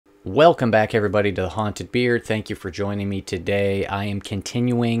Welcome back, everybody, to The Haunted Beard. Thank you for joining me today. I am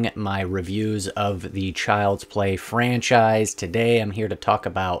continuing my reviews of the Child's Play franchise. Today, I'm here to talk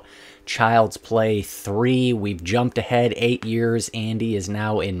about Child's Play 3. We've jumped ahead 8 years. Andy is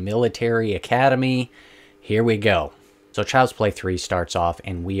now in military academy. Here we go. So Child's Play 3 starts off,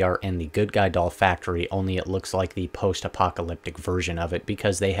 and we are in the Good Guy Doll factory, only it looks like the post-apocalyptic version of it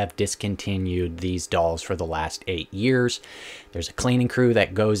because they have discontinued these dolls for the last 8 years. There's a cleaning crew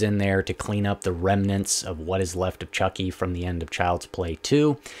that goes in there to clean up the remnants of what is left of Chucky from the end of Child's Play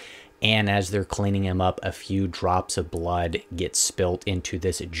 2. And as they're cleaning him up, a few drops of blood get spilt into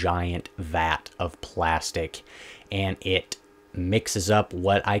this giant vat of plastic, and it mixes up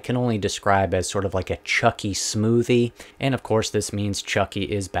what I can only describe as sort of like a Chucky smoothie. And of course, this means Chucky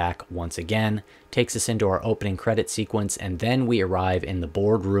is back once again. Takes us into our opening credit sequence, and then we arrive in the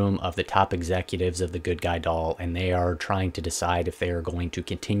boardroom of the top executives of the Good Guy Doll, and they are trying to decide if they are going to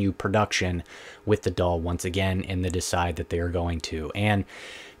continue production with the doll once again, and they decide that they are going to. And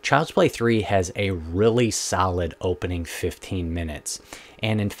Child's Play 3 has a really solid opening 15 minutes.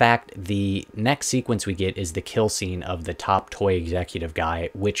 And in fact, the next sequence we get is the kill scene of the top toy executive guy,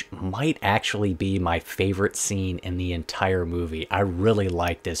 which might actually be my favorite scene in the entire movie. I really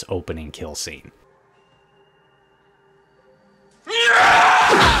like this opening kill scene.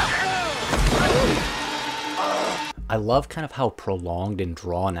 I love kind of how prolonged and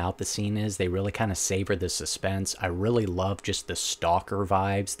drawn out the scene is. They really kind of savor the suspense. I really love just the stalker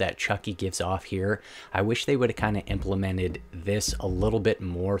vibes that Chucky gives off here. I wish they would have kind of implemented this a little bit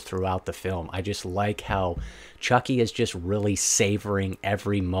more throughout the film. I just like how Chucky is just really savoring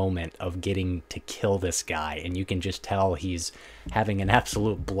every moment of getting to kill this guy, and you can just tell he's having an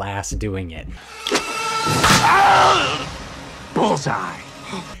absolute blast doing it. Bullseye!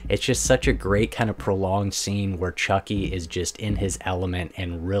 It's just such a great kind of prolonged scene where Chucky is just in his element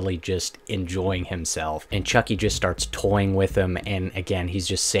and really just enjoying himself. And Chucky just starts toying with him, and again, he's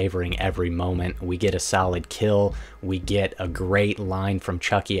just savoring every moment. We get a solid kill. We get a great line from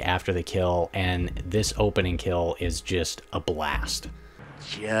Chucky after the kill, and this opening kill is just a blast.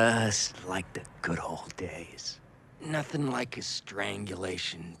 Just like the good old days. Nothing like a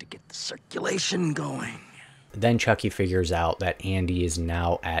strangulation to get the circulation going. Then Chucky figures out that Andy is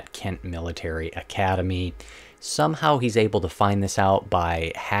now at Kent Military Academy. Somehow he's able to find this out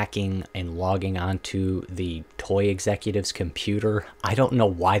by hacking and logging onto the toy executive's computer. I don't know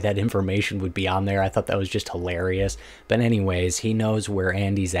why that information would be on there. I thought that was just hilarious. But anyways, he knows where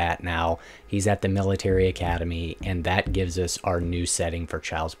Andy's at now. He's at the military academy, and that gives us our new setting for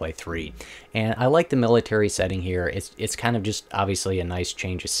Child's Play 3. And I like the military setting here. It's kind of just obviously a nice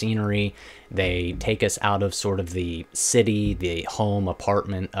change of scenery. They take us out of sort of the city, the home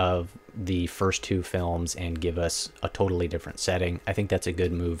apartment of the first two films, and give us a totally different setting. I think that's a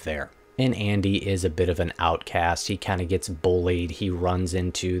good move there. And Andy is a bit of an outcast. He kind of gets bullied. He runs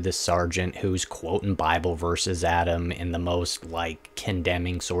into the sergeant who's quoting Bible verses at him in the most like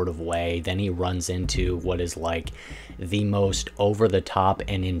condemning sort of way. Then he runs into what is like the most over-the-top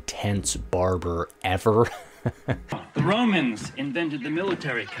and intense barber ever. The Romans invented the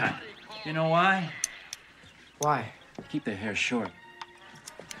military cut. You know why? Why? Keep their hair short,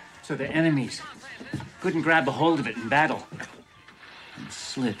 so their enemies couldn't grab a hold of it in battle and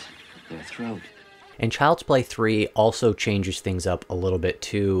slit their throat. And Child's Play 3 also changes things up a little bit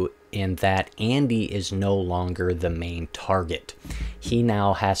too, in that Andy is no longer the main target. He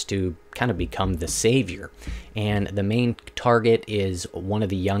now has to kind of become the savior. And the main target is one of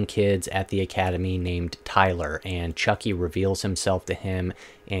the young kids at the academy named Tyler. And Chucky reveals himself to him,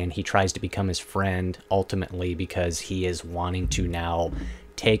 and he tries to become his friend ultimately because he is wanting to now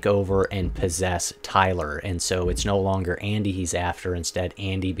take over and possess Tyler. And so it's no longer Andy he's after. Instead,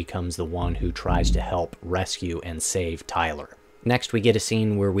 Andy becomes the one who tries to help rescue and save Tyler. Next, we get a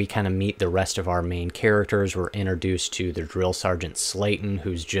scene where we kind of meet the rest of our main characters. We're introduced to the drill sergeant Slayton,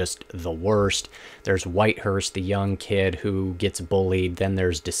 who's just the worst. There's Whitehurst, the young kid who gets bullied. Then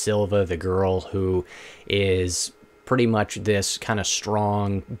there's De Silva, the girl who is pretty much this kind of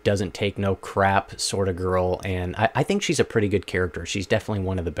strong, doesn't take no crap sort of girl, and I think she's a pretty good character. She's definitely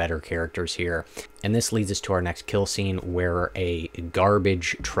one of the better characters here. And this leads us to our next kill scene where a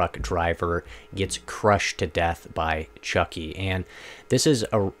garbage truck driver gets crushed to death by Chucky. And this is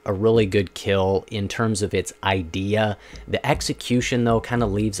a really good kill in terms of its idea. The execution, though, kind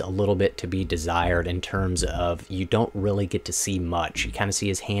of leaves a little bit to be desired in terms of you don't really get to see much. You kind of see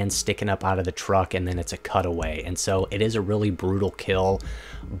his hands sticking up out of the truck, and then it's a cutaway. And so it is a really brutal kill,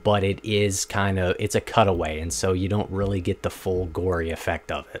 but it is kind of, it's a cutaway, and so you don't really get the full gory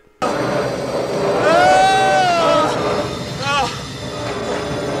effect of it.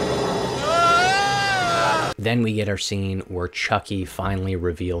 Then we get our scene where Chucky finally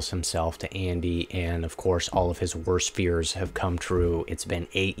reveals himself to Andy, and of course all of his worst fears have come true. It's been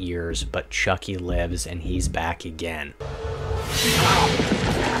 8 years, but Chucky lives and he's back again.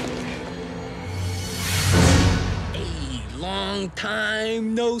 Long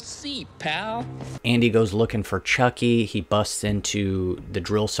time no see, pal. Andy goes looking for Chucky. He busts into the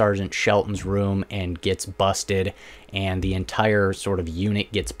drill sergeant Shelton's room and gets busted, and the entire sort of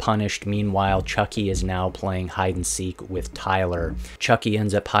unit gets punished. Meanwhile, Chucky is now playing hide and seek with Tyler. Chucky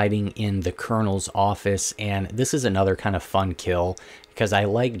ends up hiding in the colonel's office, and this is another kind of fun kill because I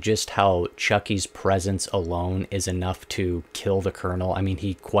like just how Chucky's presence alone is enough to kill the colonel. I mean,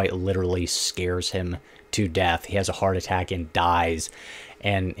 he quite literally scares him to death. He has a heart attack and dies,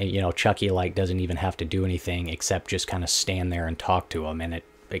 and you know, Chucky like doesn't even have to do anything except just kind of stand there and talk to him, and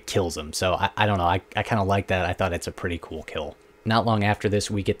it kills him. So I don't know, I kind of like that. I thought it's a pretty cool kill. Not long after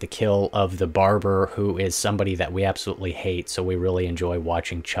this, we get the kill of the barber, who is somebody that we absolutely hate, so we really enjoy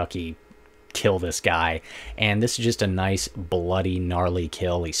watching Chucky kill this guy. And this is just a nice bloody gnarly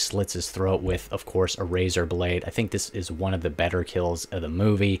kill. He slits his throat with, of course, a razor blade. I think this is one of the better kills of the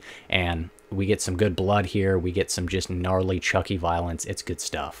movie, and we get some good blood here. We get some just gnarly Chucky violence. It's good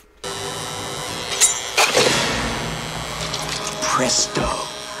stuff. Presto,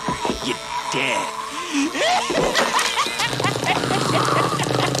 you're dead.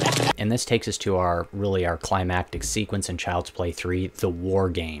 And this takes us to our climactic sequence in Child's Play 3, the War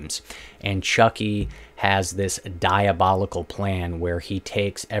Games. And Chucky has this diabolical plan where he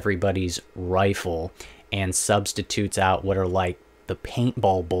takes everybody's rifle and substitutes out what are like the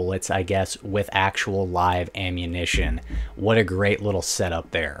paintball bullets, I guess, with actual live ammunition. What a great little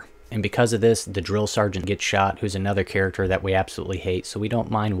setup there. And because of this, the drill sergeant gets shot, who's another character that we absolutely hate, so we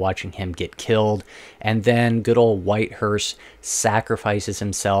don't mind watching him get killed. And then good old Whitehurst sacrifices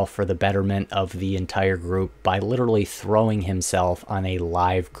himself for the betterment of the entire group by literally throwing himself on a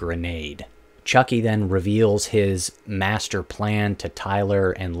live grenade. Chucky then reveals his master plan to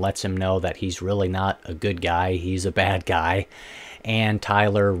Tyler and lets him know that he's really not a good guy, he's a bad guy. And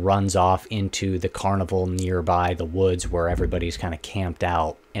Tyler runs off into the carnival nearby the woods where everybody's kind of camped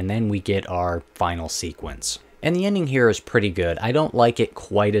out. And then we get our final sequence. And the ending here is pretty good. I don't like it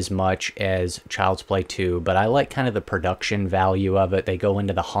quite as much as Child's Play 2, but I like kind of the production value of it. They go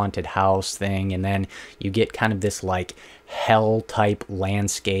into the haunted house thing, and then you get kind of this like hell-type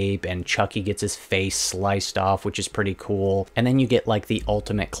landscape, and Chucky gets his face sliced off, which is pretty cool. And then you get like the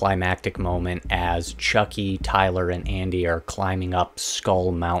ultimate climactic moment as Chucky, Tyler, and Andy are climbing up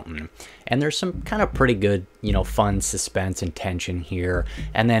Skull Mountain. And there's some kind of pretty good, you know, fun suspense and tension here.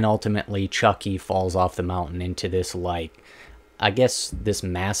 And then ultimately Chucky falls off the mountain into this, like, I guess this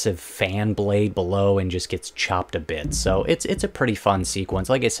massive fan blade below and just gets chopped a bit. So it's a pretty fun sequence.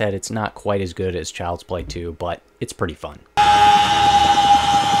 Like I said, it's not quite as good as Child's Play 2, but it's pretty fun.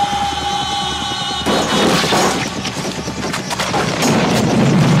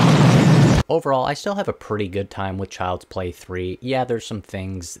 Overall, I still have a pretty good time with Child's Play 3. Yeah, there's some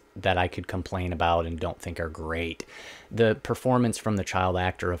things that I could complain about and don't think are great. The performance from the child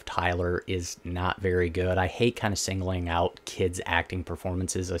actor of Tyler is not very good. I hate kind of singling out kids' acting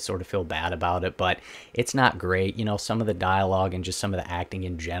performances. I sort of feel bad about it, but it's not great. You know, some of the dialogue and just some of the acting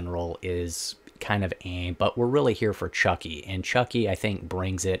in general is kind of aim, but we're really here for Chucky, and Chucky, I think,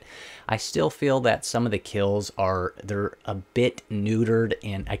 brings it. I still feel that some of the kills they're a bit neutered,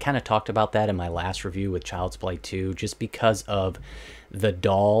 and I kind of talked about that in my last review with Child's Play 2, just because of the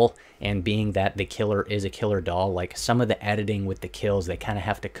doll, and being that the killer is a killer doll. Like, some of the editing with the kills, they kind of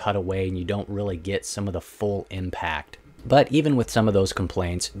have to cut away, and you don't really get some of the full impact. But even with some of those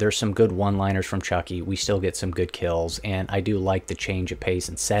complaints, there's some good one-liners from Chucky. We still get some good kills, and I do like the change of pace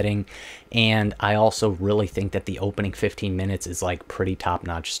and setting. And I also really think that the opening 15 minutes is like pretty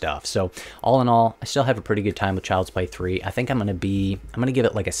top-notch stuff. So all in all, I still have a pretty good time with Child's Play 3. I think I'm gonna give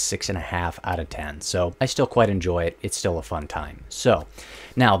it like a 6.5 out of 10. So I still quite enjoy it. It's still a fun time. So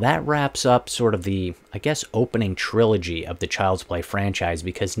now that wraps up sort of the, I guess, opening trilogy of the Child's Play franchise,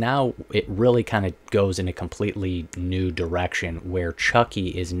 because now it really kind of goes in a completely new direction where Chucky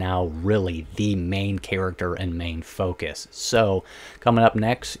is now really the main character and main focus. So coming up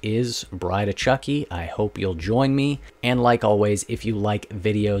next is Bride of Chucky. I hope you'll join me. And like always, if you like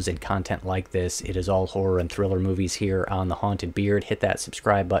videos and content like this, it is all horror and thriller movies here on The Haunted Beard. Hit that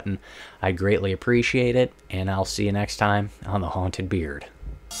subscribe button. I greatly appreciate it, and I'll see you next time on The Haunted Beard.